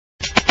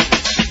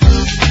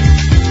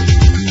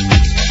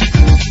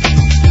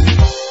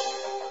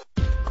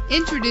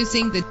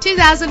Introducing the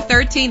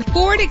 2013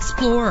 Ford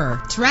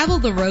Explorer. Travel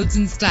the roads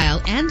in style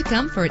and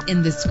comfort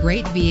in this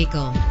great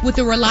vehicle with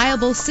a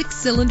reliable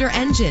 6-cylinder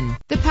engine.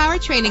 The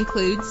powertrain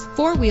includes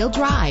 4-wheel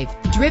drive,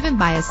 driven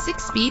by a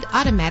 6-speed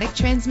automatic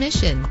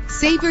transmission.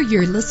 Savor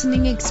your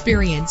listening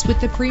experience with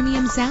the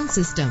premium sound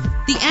system.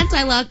 The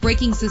anti-lock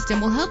braking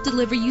system will help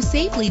deliver you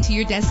safely to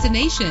your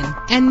destination.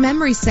 And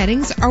memory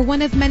settings are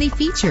one of many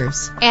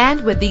features.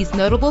 And with these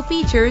notable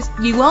features,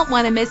 you won't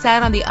want to miss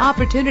out on the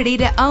opportunity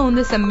to own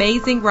this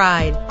amazing ride.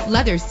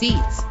 Leather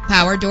seats,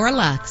 power door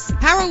locks,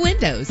 power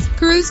windows,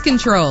 cruise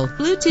control,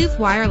 Bluetooth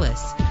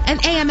wireless, an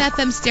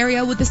AM/FM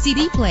stereo with a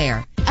CD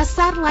player, a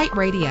satellite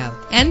radio.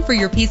 And for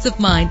your peace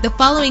of mind, the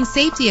following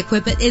safety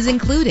equipment is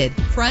included: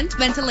 front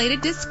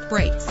ventilated disc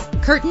brakes,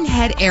 curtain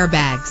head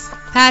airbags,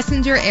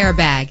 passenger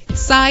airbag,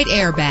 side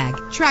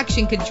airbag,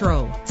 traction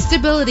control,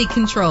 stability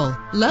control,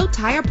 low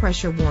tire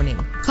pressure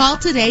warning. Call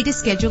today to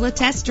schedule a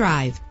test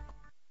drive.